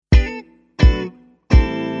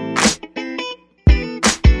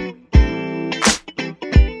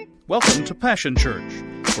Welcome to Passion Church.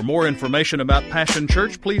 For more information about Passion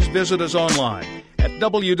Church, please visit us online at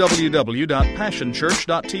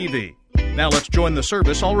www.passionchurch.tv. Now let's join the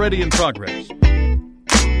service already in progress.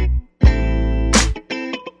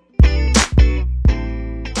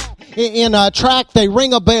 In track, they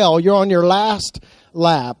ring a bell. You're on your last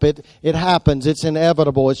lap. It happens. It's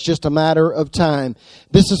inevitable. It's just a matter of time.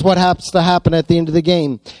 This is what happens to happen at the end of the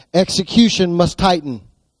game. Execution must tighten.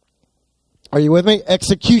 Are you with me?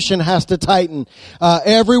 Execution has to tighten.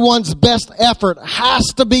 Everyone's best effort has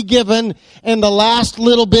to be given in the last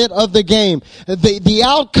little bit of the game. The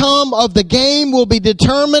outcome of the game will be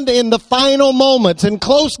determined in the final moments. In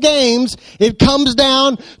close games, it comes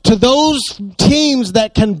down to those teams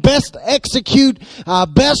that can best execute,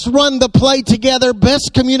 best run the play together,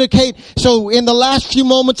 best communicate. So in the last few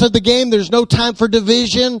moments of the game, there's no time for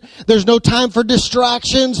division. There's no time for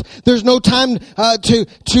distractions. There's no time to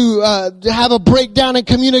have a breakdown in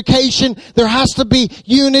communication. There has to be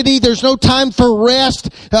unity. There's no time for rest.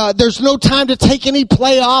 There's no time to take any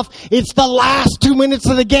play off. It's the last 2 minutes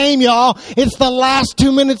of the game, y'all. It's the last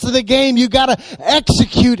 2 minutes of the game. You got to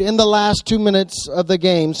execute in the last 2 minutes of the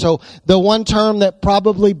game. So the one term that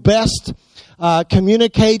probably best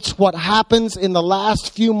communicates what happens in the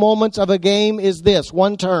last few moments of a game is this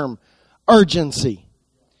one term: urgency.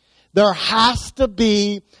 There has to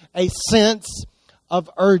be a sense of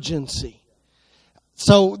urgency.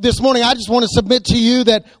 So this morning, I just want to submit to you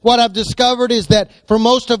that what I've discovered is that for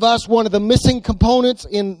most of us, one of the missing components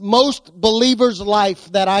in most believers'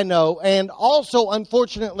 life that I know, and also,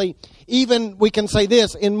 unfortunately, even we can say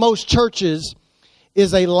this, in most churches,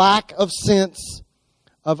 is a lack of sense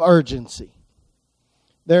of urgency.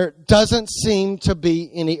 There doesn't seem to be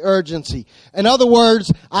any urgency. In other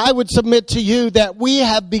words, I would submit to you that we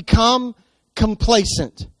have become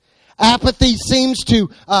complacent. Apathy seems to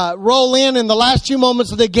roll in the last few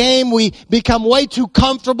moments of the game. We become way too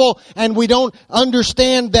comfortable, and we don't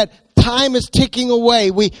understand that time is ticking away.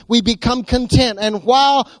 We become content. And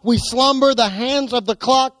while we slumber, the hands of the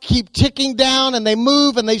clock keep ticking down, and they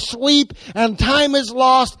move and they sweep, and time is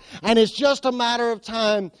lost, and it's just a matter of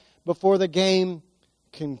time before the game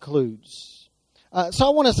concludes. So I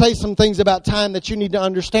want to say some things about time that you need to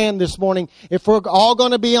understand this morning. If we're all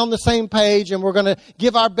going to be on the same page and we're going to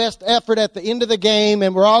give our best effort at the end of the game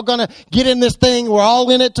and we're all going to get in this thing, we're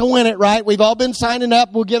all in it to win it, right? We've all been signing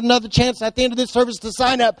up. We'll give another chance at the end of this service to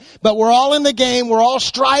sign up. But we're all in the game. We're all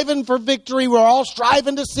striving for victory. We're all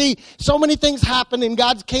striving to see so many things happen in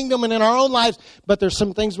God's kingdom and in our own lives. But there's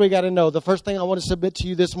some things we got to know. The first thing I want to submit to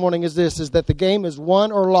you this morning is this, is that the game is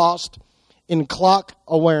won or lost in clock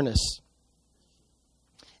awareness.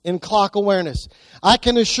 In clock awareness. I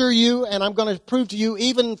can assure you, and I'm going to prove to you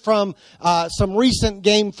even from some recent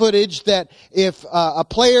game footage, that if a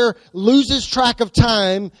player loses track of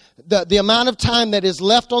time, the amount of time that is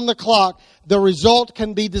left on the clock, the result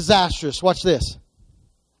can be disastrous. Watch this.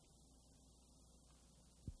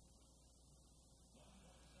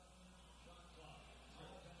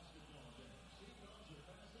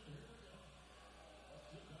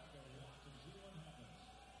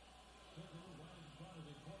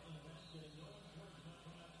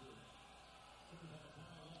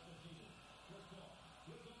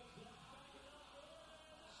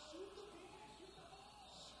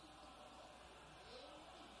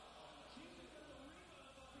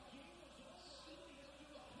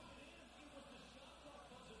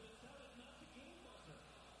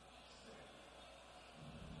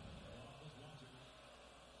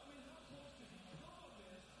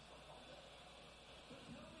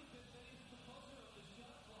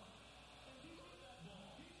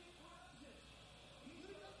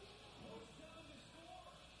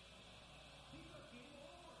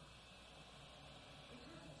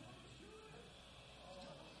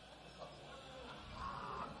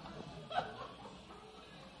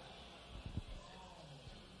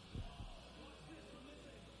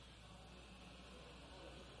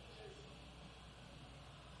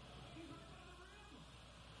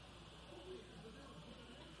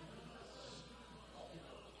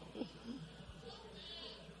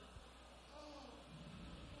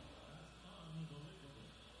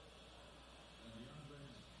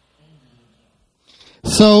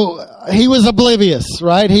 So he was oblivious,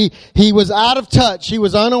 right? He was out of touch. He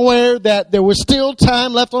was unaware that there was still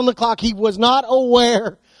time left on the clock. He was not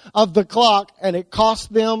aware of the clock, and it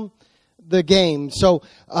cost them the game. So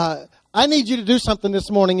I need you to do something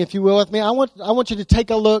this morning, if you will, with me. I want you to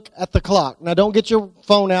take a look at the clock. Now, don't get your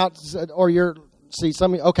phone out or your see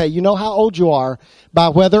some of you, okay, you know how old you are by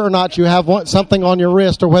whether or not you have something on your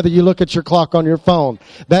wrist or whether you look at your clock on your phone.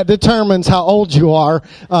 That determines how old you are.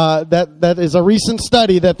 That is a recent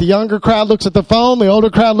study that the younger crowd looks at the phone, the older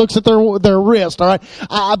crowd looks at their wrist, all right?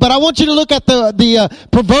 But I want you to look at the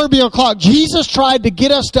proverbial clock. Jesus tried to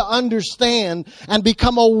get us to understand and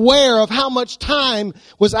become aware of how much time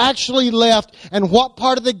was actually left and what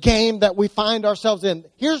part of the game that we find ourselves in.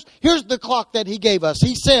 Here's the clock that he gave us.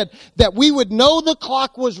 He said that we would know the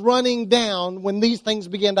clock was running down when these things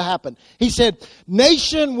began to happen. He said,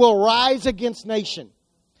 nation will rise against nation.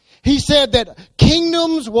 He said that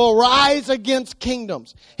kingdoms will rise against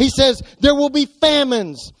kingdoms. He says there will be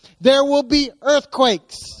famines. There will be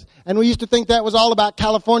earthquakes. And we used to think that was all about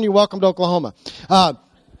California. Welcome to Oklahoma.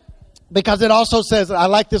 Because it also says, I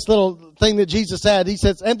like this little thing that Jesus said. He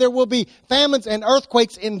says, and there will be famines and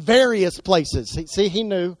earthquakes in various places. See, he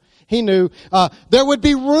knew. He knew. There would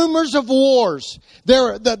be rumors of wars.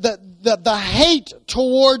 The hate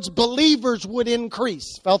towards believers would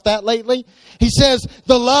increase. Felt that lately? He says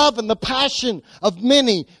the love and the passion of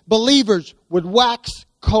many believers would wax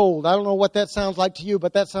cold. I don't know what that sounds like to you,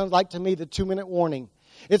 but that sounds like to me the 2-minute warning.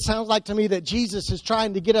 It sounds like to me that Jesus is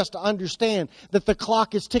trying to get us to understand that the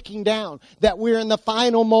clock is ticking down, that we're in the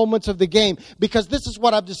final moments of the game. Because this is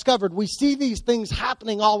what I've discovered. We see these things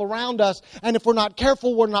happening all around us, and if we're not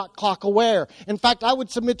careful, we're not clock aware. In fact, I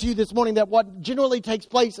would submit to you this morning that what generally takes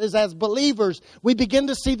place is as believers, we begin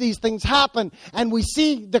to see these things happen, and we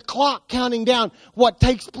see the clock counting down. What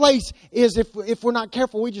takes place is if we're not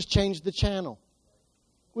careful, we just change the channel.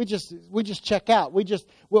 We just check out.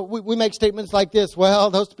 We make statements like this. Well,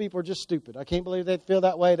 those people are just stupid. I can't believe they feel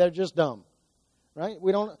that way. They're just dumb. Right?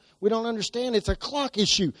 We don't understand. It's a clock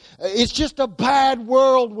issue. It's just a bad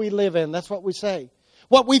world we live in. That's what we say.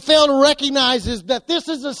 What we fail to recognize is that this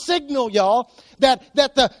is a signal, y'all, that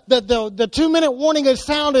the 2-minute warning has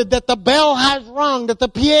sounded, that the bell has rung, that the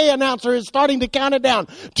PA announcer is starting to count it down.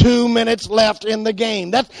 2 minutes left in the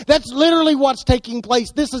game. That's literally what's taking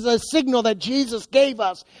place. This is a signal that Jesus gave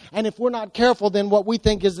us. And if we're not careful, then what we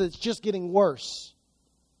think is it's just getting worse.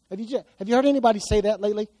 Have you heard anybody say that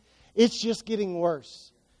lately? It's just getting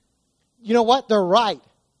worse. You know what? They're right.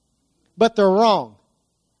 But they're wrong.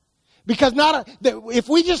 Because if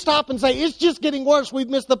we just stop and say, it's just getting worse, we've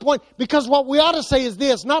missed the point. Because what we ought to say is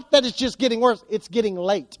this, not that it's just getting worse, it's getting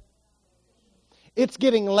late. It's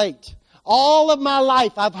getting late. All of my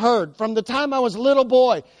life I've heard, from the time I was a little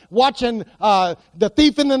boy, watching The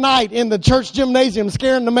Thief in the Night in the church gymnasium,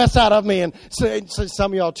 scaring the mess out of me. And so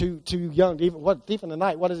some of y'all too young to even, what, Thief in the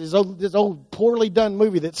Night? What is this old poorly done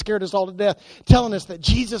movie that scared us all to death, telling us that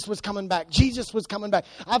Jesus was coming back. Jesus was coming back.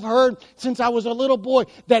 I've heard since I was a little boy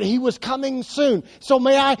that He was coming soon. So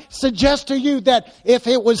may I suggest to you that if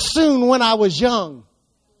it was soon when I was young,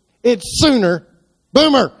 it's sooner,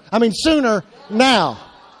 sooner now.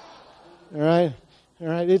 All right.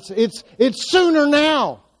 It's sooner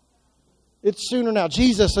now. It's sooner now.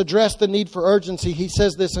 Jesus addressed the need for urgency. He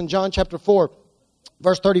says this in John chapter 4,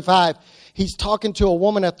 verse 35. He's talking to a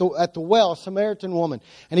woman at the well, a Samaritan woman,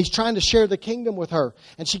 and he's trying to share the kingdom with her.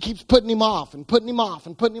 And she keeps putting him off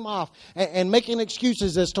and making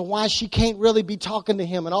excuses as to why she can't really be talking to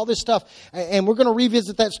him and all this stuff. And we're going to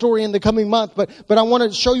revisit that story in the coming month. But I want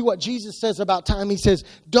to show you what Jesus says about time. He says,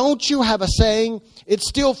 don't you have a saying? It's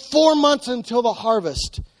still 4 months until the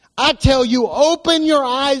harvest. I tell you, open your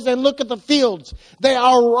eyes and look at the fields. They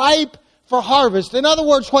are ripe for harvest. In other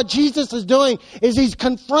words, what Jesus is doing is He's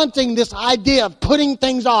confronting this idea of putting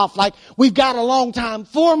things off. Like, we've got a long time,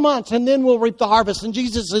 4 months, and then we'll reap the harvest. And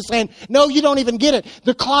Jesus is saying, no, you don't even get it.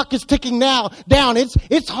 The clock is ticking down.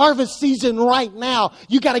 It's harvest season right now.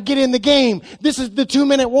 You got to get in the game. This is the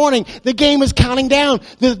 2-minute warning. The game is counting down.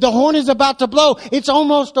 The horn is about to blow. It's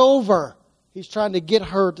almost over. He's trying to get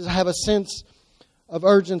her to have a sense of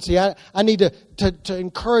urgency. I need to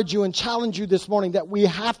encourage you and challenge you this morning that we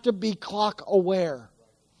have to be clock aware.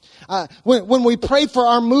 When we pray for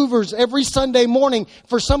our movers every Sunday morning,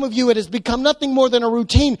 for some of you it has become nothing more than a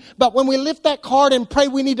routine. But when we lift that card and pray,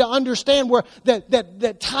 we need to understand where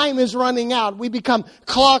that time is running out. We become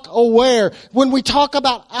clock aware. When we talk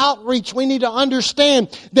about outreach, we need to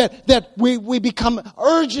understand that we become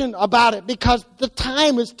urgent about it because the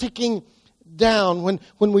time is ticking down.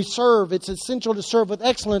 When we serve, it's essential to serve with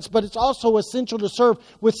excellence, but it's also essential to serve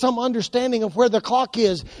with some understanding of where the clock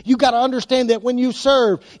is. You got to understand that when you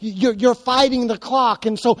serve, you're fighting the clock.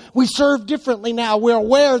 And so we serve differently now. We're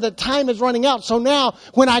aware that time is running out. So now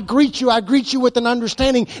when I greet you with an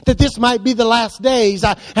understanding that this might be the last days,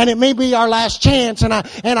 and it may be our last chance. And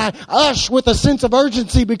I ush with a sense of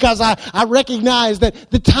urgency because I recognize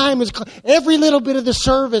that the time is, every little bit of the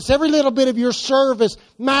service, every little bit of your service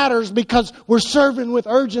matters because we're serving with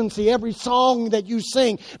urgency. Every song that you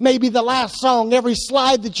sing may be the last song. Every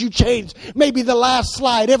slide that you change may be the last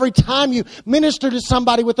slide. Every time you minister to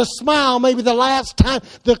somebody with a smile may be the last time.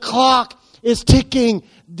 The clock is ticking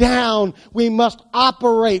down. We must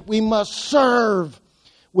operate. We must serve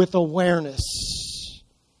with awareness.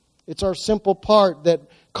 It's our simple part that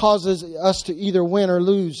causes us to either win or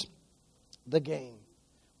lose the game.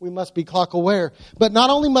 We must be clock aware. But not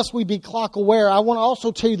only must we be clock aware, I want to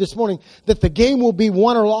also tell you this morning that the game will be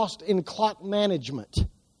won or lost in clock management.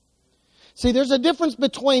 See, there's a difference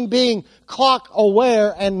between being clock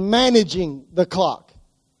aware and managing the clock.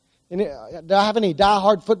 And do I have any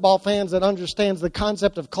diehard football fans that understands the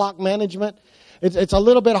concept of clock management? It's a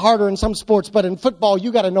little bit harder in some sports, but in football,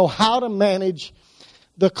 you got to know how to manage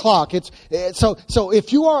the clock. So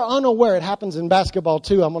if you are unaware, it happens in basketball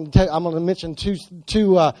too. I'm going to mention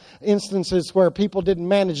two instances where people didn't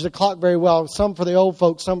manage the clock very well. Some for the old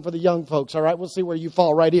folks, some for the young folks. All right, we'll see where you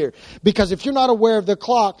fall right here. Because if you're not aware of the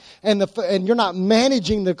clock and you're not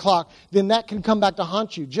managing the clock, then that can come back to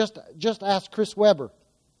haunt you. Just ask Chris Webber.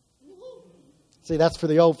 See, that's for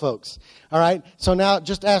the old folks. All right, so now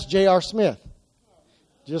just ask J.R. Smith.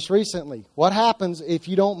 Just recently, what happens if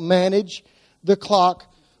you don't manage the clock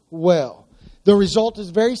well? The result is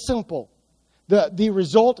very simple. The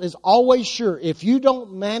result is always sure. If you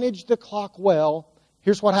don't manage the clock well,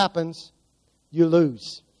 here's what happens. You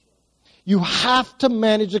lose. You have to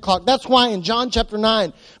manage the clock. That's why in John chapter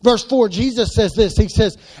 9, verse 4, Jesus says this. He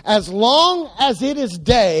says, as long as it is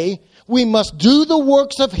day, we must do the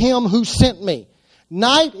works of him who sent me.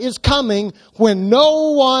 Night is coming when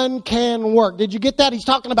no one can work. Did you get that? He's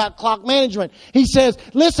talking about clock management. He says,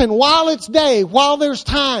 listen, while it's day, while there's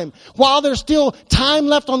time, while there's still time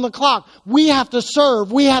left on the clock, we have to serve.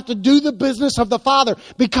 We have to do the business of the Father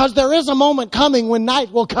because there is a moment coming when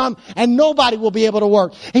night will come and nobody will be able to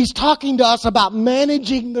work. He's talking to us about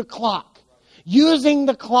managing the clock. Using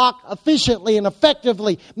the clock efficiently and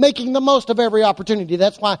effectively, making the most of every opportunity.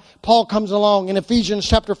 That's why Paul comes along in Ephesians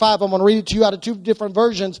chapter 5. I'm going to read it to you out of two different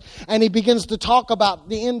versions. And he begins to talk about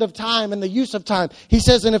the end of time and the use of time. He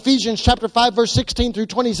says in Ephesians chapter 5, verse 16 through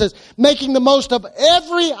 20, he says, making the most of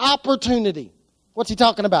every opportunity. What's he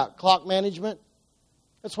talking about? Clock management?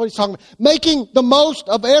 That's what he's talking about. Making the most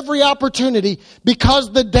of every opportunity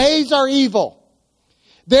because the days are evil.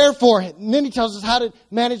 Therefore, and then he tells us how to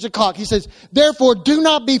manage the clock. He says, therefore, do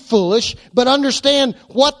not be foolish, but understand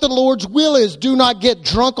what the Lord's will is. Do not get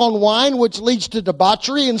drunk on wine, which leads to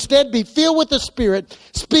debauchery. Instead, be filled with the Spirit,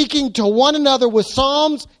 speaking to one another with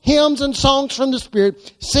psalms, hymns, and songs from the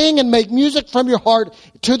Spirit. Sing and make music from your heart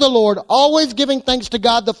to the Lord, always giving thanks to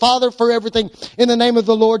God the Father for everything in the name of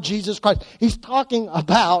the Lord Jesus Christ. He's talking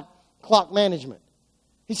about clock management.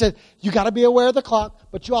 He said, you got to be aware of the clock,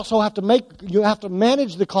 but you also have to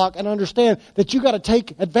manage the clock and understand that you got to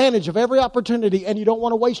take advantage of every opportunity and you don't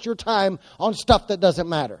want to waste your time on stuff that doesn't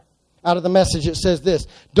matter. Out of the Message, it says this,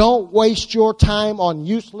 don't waste your time on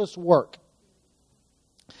useless work,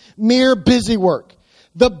 mere busy work,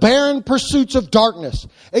 the barren pursuits of darkness.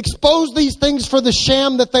 Expose these things for the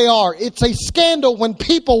sham that they are. It's a scandal when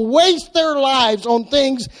people waste their lives on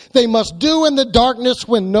things they must do in the darkness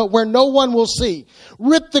where no one will see.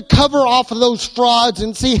 Rip the cover off of those frauds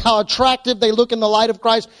and see how attractive they look in the light of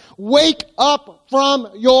Christ. Wake up from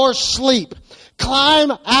your sleep.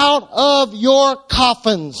 Climb out of your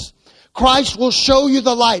coffins. Christ will show you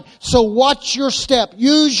the light. So watch your step.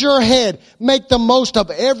 Use your head. Make the most of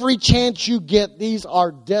every chance you get. These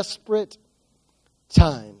are desperate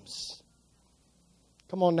times.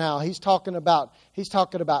 Come on now. He's talking about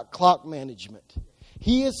clock management.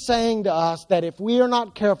 He is saying to us that if we are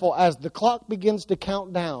not careful, as the clock begins to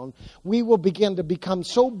count down, we will begin to become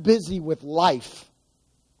so busy with life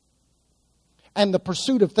and the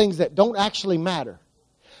pursuit of things that don't actually matter,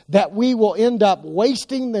 that we will end up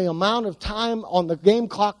wasting the amount of time on the game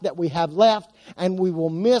clock that we have left, and we will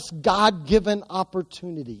miss God-given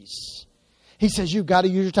opportunities. He says, you've got to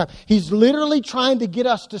use your time. He's literally trying to get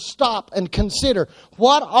us to stop and consider,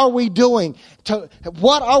 what are we doing?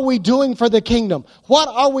 What are we doing for the kingdom? What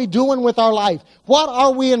are we doing with our life? What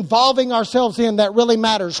are we involving ourselves in that really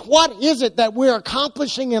matters? What is it that we're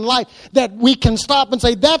accomplishing in life that we can stop and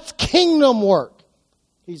say, that's kingdom work?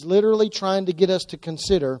 He's literally trying to get us to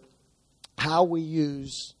consider how we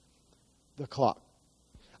use the clock.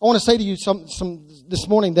 I want to say to you some this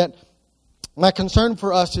morning that my concern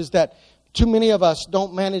for us is that too many of us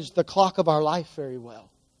don't manage the clock of our life very well.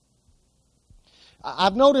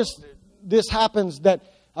 I've noticed this happens that,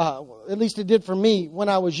 at least it did for me, when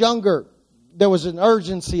I was younger, there was an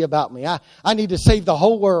urgency about me. I need to save the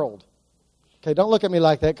whole world. Okay, don't look at me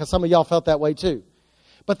like that, because some of y'all felt that way too.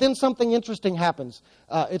 But then something interesting happens.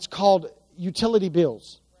 It's called utility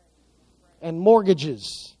bills and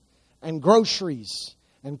mortgages and groceries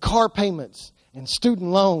and car payments and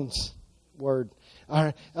student loans. Word.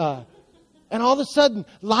 And all of a sudden,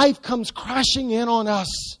 life comes crashing in on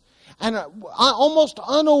us. And almost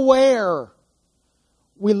unaware,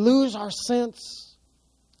 we lose our sense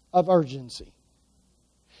of urgency.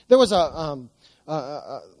 There was a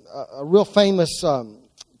real famous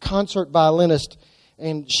concert violinist,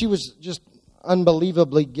 and she was just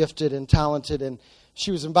unbelievably gifted and talented. And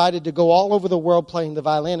she was invited to go all over the world playing the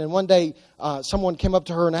violin. And one day, someone came up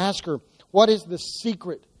to her and asked her, what is the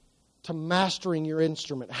secret to mastering your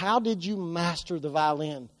instrument? How did you master the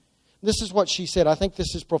violin? This is what she said. I think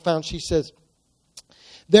this is profound. She says,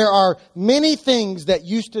 there are many things that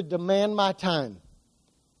used to demand my time.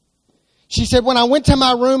 She said, when I went to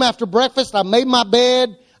my room after breakfast, I made my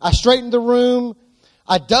bed, I straightened the room,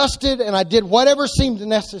 I dusted, and I did whatever seemed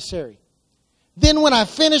necessary. Then when I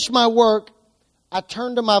finished my work, I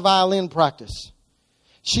turned to my violin practice.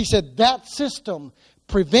 She said, that system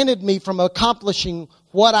prevented me from accomplishing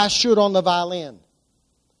what I should on the violin.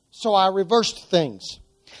 So I reversed things.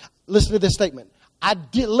 Listen to this statement. I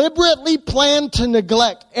deliberately planned to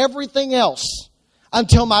neglect everything else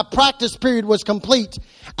until my practice period was complete.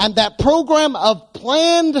 And that program of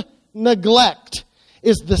planned neglect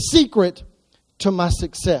is the secret to my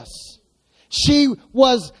success. She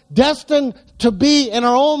was destined to be, in her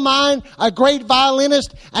own mind, a great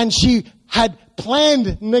violinist, and she had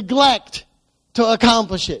planned neglect to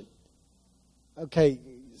accomplish it. Okay,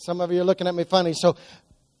 some of you are looking at me funny, so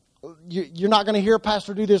you're not going to hear a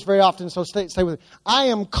pastor do this very often, so stay with me. I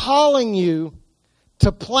am calling you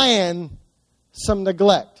to plan some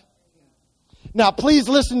neglect. Now, please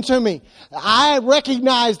listen to me. I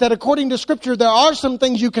recognize that according to Scripture, there are some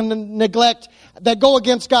things you can neglect that go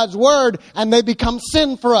against God's Word, and they become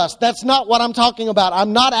sin for us. That's not what I'm talking about.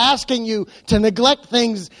 I'm not asking you to neglect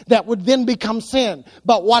things that would then become sin.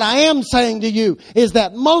 But what I am saying to you is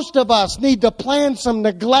that most of us need to plan some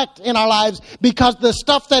neglect in our lives, because the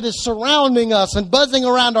stuff that is surrounding us and buzzing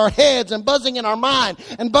around our heads and buzzing in our mind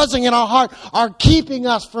and buzzing in our heart are keeping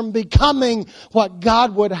us from becoming what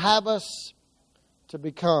God would have us to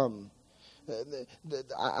become.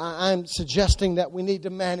 I'm suggesting that we need to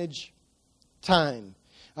manage time.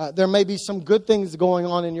 There may be some good things going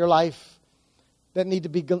on in your life that need to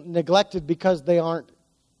be neglected because they aren't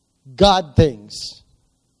God things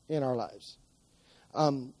in our lives. I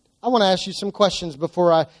want to ask you some questions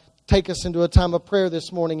before I take us into a time of prayer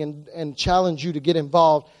this morning and challenge you to get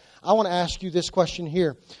involved. I want to ask you this question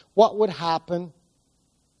here. What would happen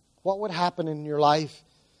in your life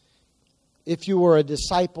if you were a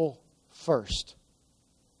disciple first?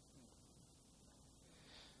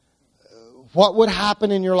 What would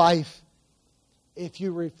happen in your life if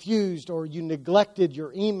you refused or you neglected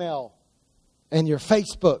your email and your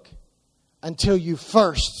Facebook until you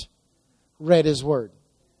first read His Word?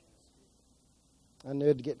 I knew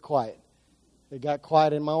it'd get quiet. It got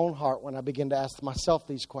quiet in my own heart when I began to ask myself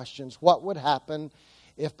these questions. What would happen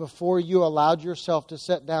if before you allowed yourself to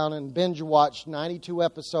sit down and binge watch 92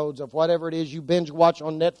 episodes of whatever it is you binge watch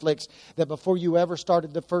on Netflix, that before you ever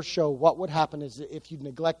started the first show, what would happen is if you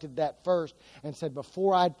neglected that first and said,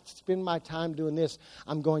 before I spend my time doing this,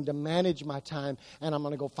 I'm going to manage my time and I'm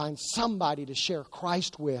going to go find somebody to share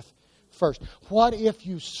Christ with first. What if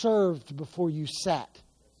you served before you sat?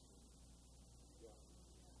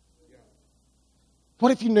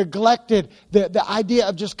 What if you neglected the idea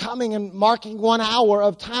of just coming and marking 1 hour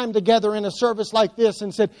of time together in a service like this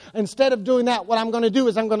and said, instead of doing that, what I'm going to do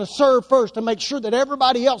is I'm going to serve first to make sure that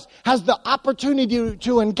everybody else has the opportunity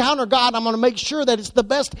to encounter God. I'm going to make sure that it's the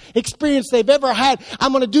best experience they've ever had.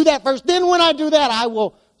 I'm going to do that first. Then when I do that, I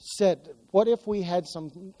will set. What if we had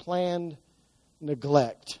some planned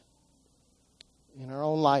neglect in our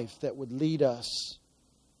own life that would lead us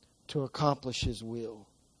to accomplish His will?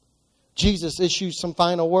 Jesus issues some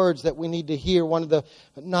final words that we need to hear.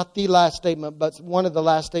 Not the last statement, but one of the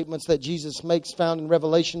last statements that Jesus makes, found in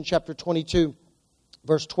Revelation chapter 22,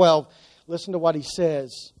 verse 12. Listen to what He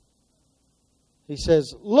says. He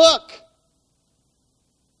says, "Look,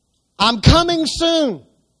 I'm coming soon.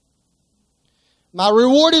 My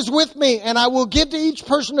reward is with me, and I will give to each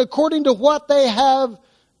person according to what they have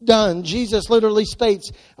done." Jesus literally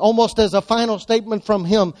states, almost as a final statement from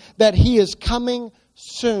Him, that He is coming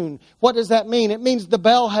soon. What does that mean? It means the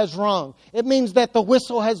bell has rung. It means that the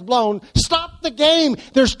whistle has blown. Stop the game.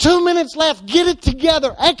 There's 2 minutes left. Get it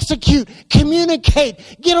together. Execute. Communicate.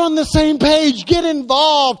 Get on the same page. Get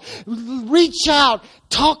involved. Reach out.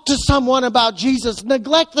 Talk to someone about Jesus.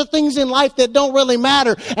 Neglect the things in life that don't really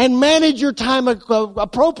matter, and manage your time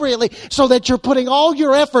appropriately so that you're putting all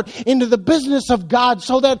your effort into the business of God,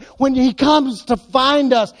 so that when He comes to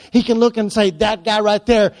find us, He can look and say, that guy right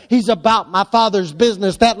there, he's about my Father's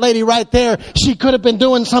business. That lady right there, she could have been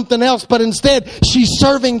doing something else, but instead she's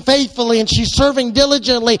serving faithfully and she's serving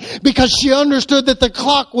diligently because she understood that the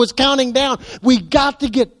clock was counting down. We got to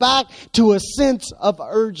get back to a sense of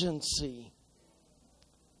urgency.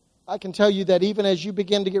 I can tell you that even as you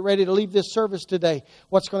begin to get ready to leave this service today,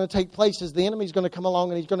 what's going to take place is the enemy's going to come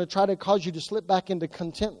along and he's going to try to cause you to slip back into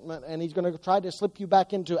contentment, and he's going to try to slip you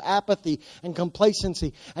back into apathy and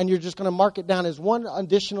complacency, and you're just going to mark it down as one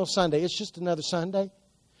additional Sunday. It's just another Sunday.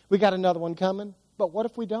 We got another one coming. But what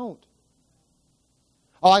if we don't?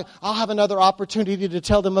 I'll have another opportunity to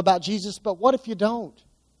tell them about Jesus, but what if you don't?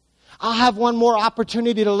 I'll have one more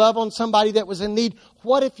opportunity to love on somebody that was in need.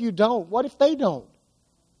 What if you don't? What if they don't?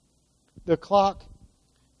 The clock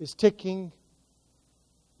is ticking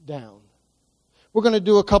down. We're going to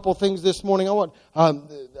do a couple things this morning. I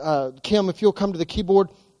want Kim, if you'll come to the keyboard.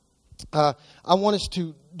 I want us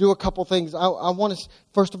to do a couple things. I want us,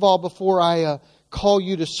 first of all, before I call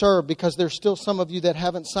you to serve, because there's still some of you that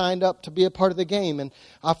haven't signed up to be a part of the game. And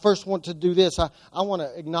I first want to do this. I want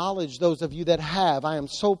to acknowledge those of you that have. I am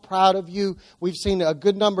so proud of you. We've seen a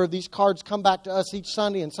good number of these cards come back to us each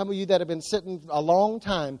Sunday, and some of you that have been sitting a long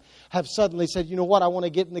time have suddenly said, you know what, I want to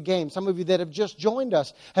get in the game. Some of you that have just joined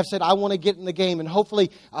us have said, I want to get in the game. And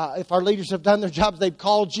hopefully, if our leaders have done their jobs, they've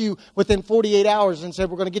called you within 48 hours and said,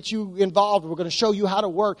 we're going to get you involved. We're going to show you how to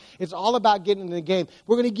work. It's all about getting in the game.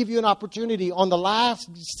 We're going to give you an opportunity on the last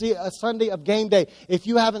Sunday of game day. If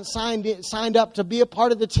you haven't signed up to be a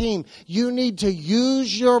part of the team, you need to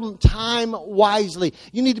use your time wisely.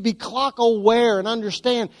 You need to be clock aware and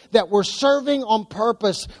understand that we're serving on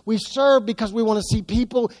purpose. We serve because we want to see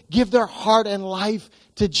people give their heart and life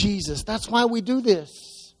to Jesus. That's why we do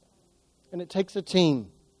this. And it takes a team.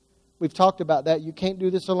 We've talked about that. You can't do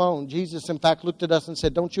this alone. Jesus, in fact, looked at us and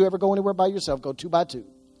said, don't you ever go anywhere by yourself. Go 2 by 2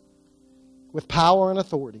 with power and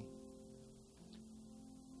authority.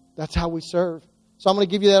 That's how we serve. So I'm going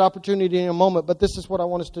to give you that opportunity in a moment, but this is what I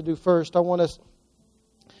want us to do first. I want us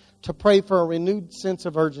to pray for a renewed sense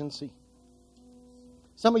of urgency.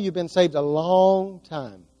 Some of you have been saved a long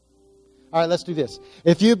time. All right, let's do this.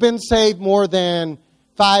 If you've been saved more than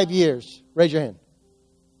 5 years, raise your hand.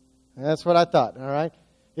 That's what I thought, all right?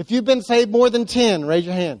 If you've been saved more than 10, raise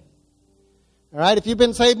your hand. All right, if you've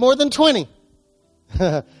been saved more than 20.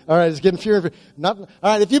 All right, it's getting fewer. All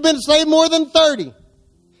right, if you've been saved more than 30.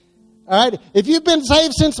 All right, if you've been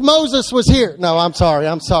saved since Moses was here. No, I'm sorry.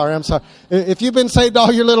 If you've been saved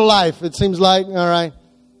all your little life, it seems like, all right.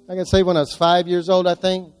 I got saved when I was 5 years old, I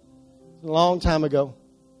think. A long time ago.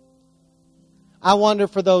 I wonder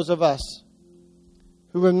for those of us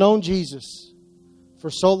who have known Jesus for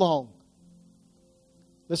so long.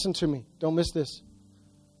 Listen to me. Don't miss this.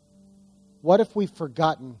 What if we've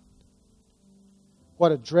forgotten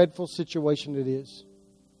what a dreadful situation it is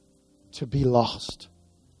to be lost?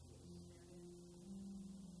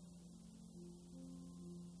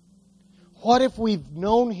 What if we've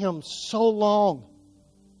known Him so long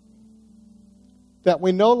that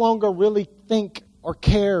we no longer really think or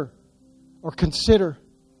care or consider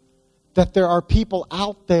that there are people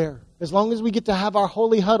out there, as long as we get to have our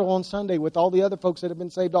holy huddle on Sunday with all the other folks that have been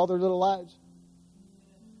saved all their little lives?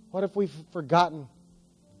 What if we've forgotten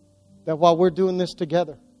that while we're doing this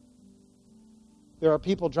together, there are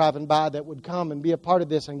people driving by that would come and be a part of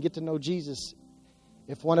this and get to know Jesus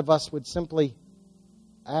if one of us would simply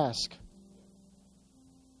ask,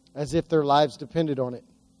 as if their lives depended on it.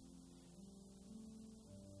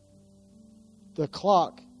 The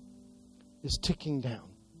clock is ticking down.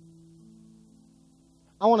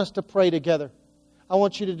 I want us to pray together. I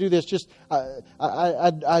want you to do this. Just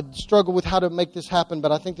I struggle with how to make this happen,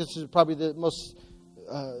 but I think this is probably the most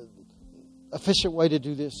efficient way to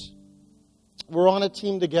do this. We're on a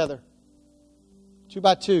team together, 2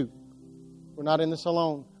 by 2. We're not in this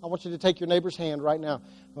alone. I want you to take your neighbor's hand right now.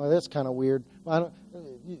 Well, that's kind of weird.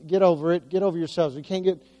 Get over it. Get over yourselves. We can't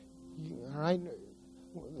get... All right?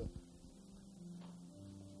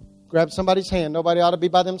 Grab somebody's hand. Nobody ought to be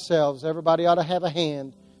by themselves. Everybody ought to have a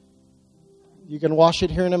hand. You can wash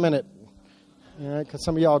it here in a minute. All right? Because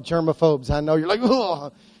some of y'all are germaphobes. I know you're like, oh.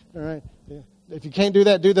 All right? If you can't do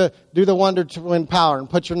that, do the Wonder Twin power and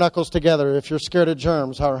put your knuckles together if you're scared of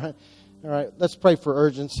germs. All right? All right, let's pray for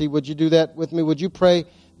urgency. Would you do that with me? Would you pray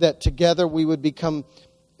that together we would become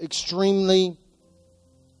extremely,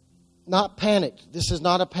 not panicked. This is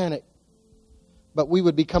not a panic. But we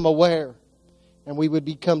would become aware and we would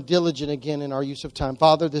become diligent again in our use of time.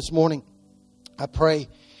 Father, this morning, I pray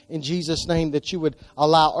in Jesus' name that you would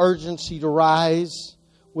allow urgency to rise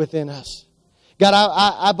within us. God,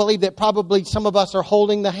 I believe that probably some of us are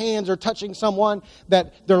holding the hands or touching someone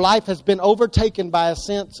that their life has been overtaken by a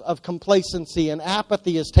sense of complacency and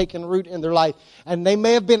apathy has taken root in their life. And they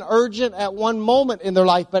may have been urgent at one moment in their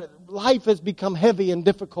life, but life has become heavy and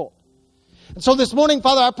difficult. And so this morning,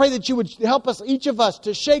 Father, I pray that you would help us, each of us,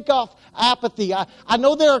 to shake off apathy. I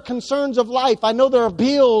know there are concerns of life. I know there are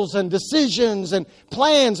bills and decisions and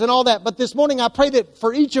plans and all that. But this morning, I pray that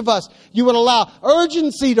for each of us, you would allow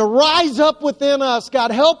urgency to rise up within us.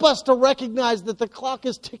 God, help us to recognize that the clock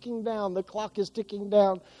is ticking down. The clock is ticking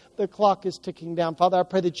down. The clock is ticking down. Father, I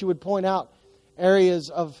pray that you would point out areas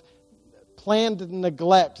of planned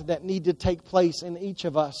neglect that need to take place in each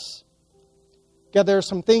of us. God, there are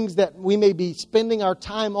some things that we may be spending our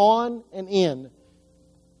time on and in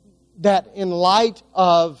that in light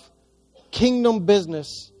of kingdom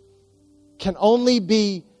business can only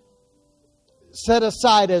be set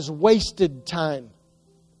aside as wasted time,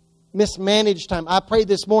 mismanaged time. I pray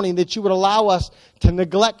this morning that you would allow us to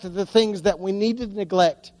neglect the things that we need to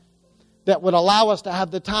neglect, that would allow us to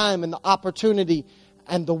have the time and the opportunity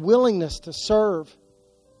and the willingness to serve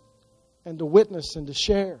and to witness and to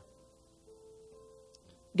share.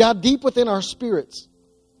 God, deep within our spirits,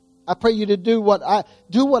 I pray you to do what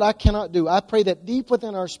I cannot do. I pray that deep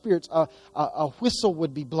within our spirits, a whistle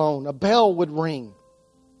would be blown, a bell would ring,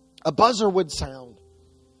 a buzzer would sound.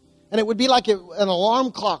 And it would be like an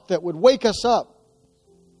alarm clock that would wake us up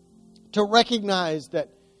to recognize that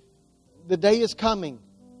the day is coming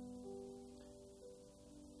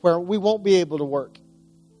where we won't be able to work,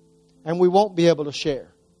 and we won't be able to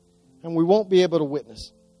share, and we won't be able to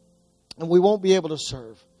witness, and we won't be able to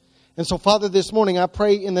serve. And so, Father, this morning I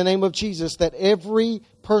pray in the name of Jesus that every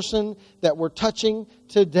person that we're touching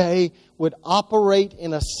today would operate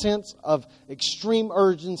in a sense of extreme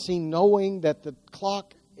urgency, knowing that the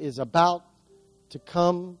clock is about to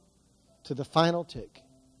come to the final tick.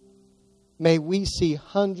 May we see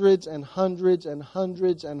hundreds and hundreds and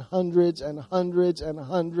hundreds and hundreds and hundreds and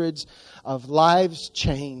hundreds of lives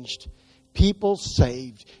changed, people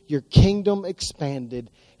saved, your kingdom expanded,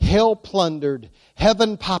 hell plundered,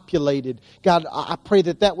 heaven populated. God, I pray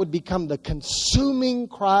that that would become the consuming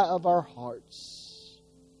cry of our hearts.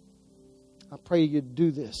 I pray you'd do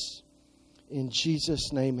this in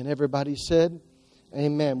Jesus' name. And everybody said,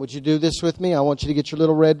 amen. Would you do this with me? I want you to get your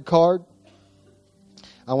little red card.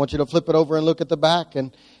 I want you to flip it over and look at the back.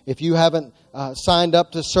 And if you haven't signed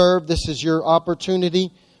up to serve, this is your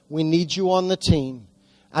opportunity. We need you on the team.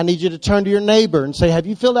 I need you to turn to your neighbor and say, have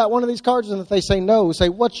you filled out one of these cards? And if they say no, say,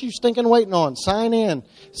 what you stinking waiting on? Sign in.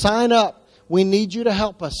 Sign up. We need you to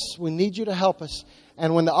help us. We need you to help us.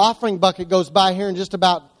 And when the offering bucket goes by here in just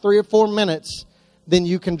about 3 or 4 minutes, then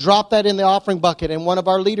you can drop that in the offering bucket, and one of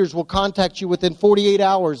our leaders will contact you within 48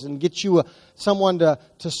 hours and get you someone to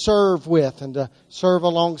serve with and to serve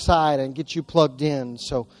alongside and get you plugged in.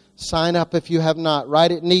 So sign up if you have not.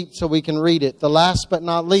 Write it neat so we can read it. The last but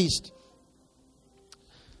not least,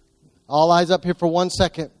 all eyes up here for 1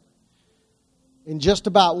 second. In just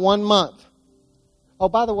about 1 month. Oh,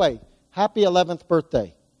 by the way, happy 11th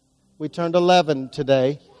birthday. We turned 11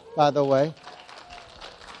 today, by the way.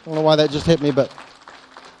 I don't know why that just hit me, but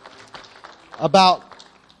about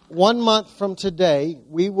 1 month from today,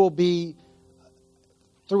 we will be,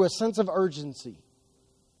 through a sense of urgency,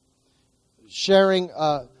 sharing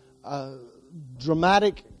a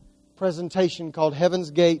dramatic presentation called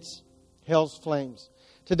Heaven's Gates, Hell's Flames.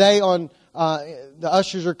 Today on the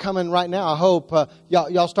ushers are coming right now. I hope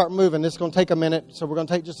y'all start moving. This is going to take a minute, so we're going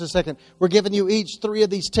to take just a second. We're giving you each 3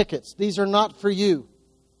 of these tickets. These are not for you.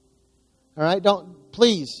 All right? Don't,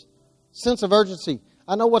 please, sense of urgency.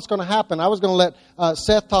 I know what's going to happen. I was going to let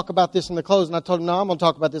Seth talk about this in the close, and I told him, no, I'm going to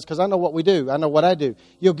talk about this because I know what we do. I know what I do.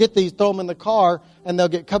 You'll get these, throw them in the car, and they'll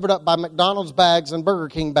get covered up by McDonald's bags and Burger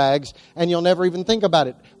King bags, and you'll never even think about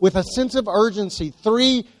it. With a sense of urgency,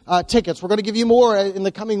 3 tickets. We're going to give you more in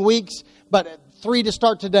the coming weeks, but 3 to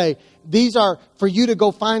start today. These are for you to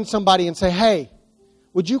go find somebody and say, hey,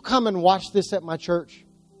 would you come and watch this at my church?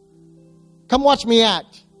 Come watch me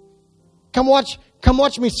act. Come watch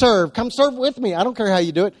me serve. Come serve with me. I don't care how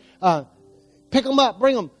you do it. Pick them up,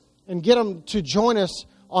 bring them, and get them to join us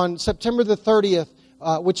on September the 30th,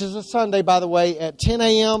 which is a Sunday, by the way, at 10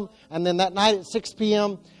 a.m., and then that night at 6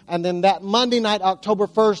 p.m., and then that Monday night, October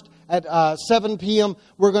 1st, at 7 p.m.,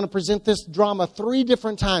 we're going to present this drama 3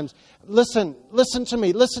 different times. Listen to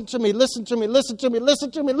me.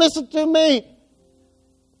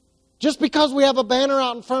 Just because we have a banner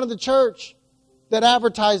out in front of the church that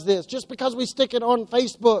advertise this, just because we stick it on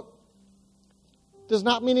Facebook, does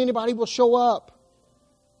not mean anybody will show up.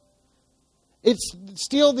 It's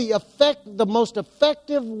still the most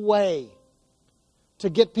effective way to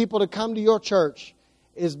get people to come to your church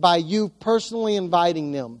is by you personally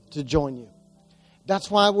inviting them to join you.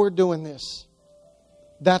 That's why we're doing this.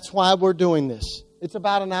 It's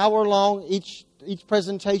about an hour long each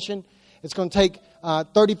presentation. It's going to take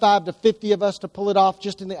 35 to 50 of us to pull it off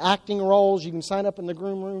just in the acting roles. You can sign up in the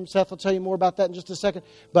groom room. Seth will tell you more about that in just a second.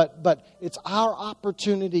 But it's our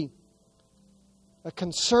opportunity, a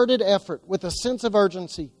concerted effort with a sense of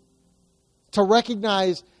urgency to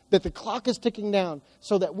recognize that the clock is ticking down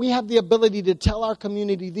so that we have the ability to tell our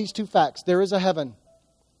community these 2 facts. There is a heaven,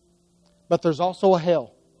 but there's also a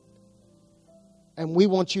hell. And we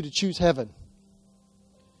want you to choose heaven.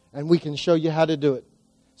 And we can show you how to do it.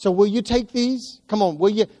 So will you take these? Come on, will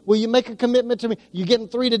you make a commitment to me? You're getting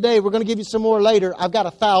 3 today. We're going to give you some more later. I've got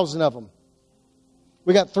 1,000 of them.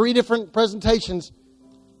 We got 3 different presentations.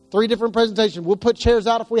 3 different presentations. We'll put chairs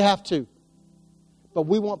out if we have to. But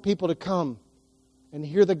we want people to come and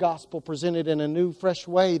hear the gospel presented in a new, fresh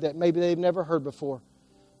way that maybe they've never heard before.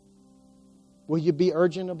 Will you be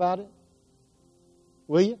urgent about it?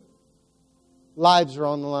 Will you? Lives are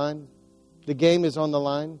on the line. The game is on the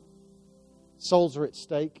line. Souls are at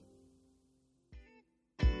stake.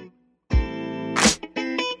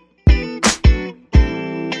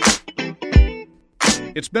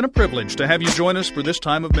 It's been a privilege to have you join us for this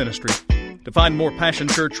time of ministry. To find more Passion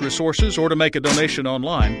Church resources or to make a donation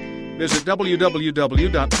online, visit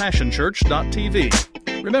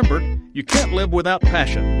www.passionchurch.tv. Remember, you can't live without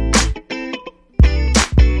passion.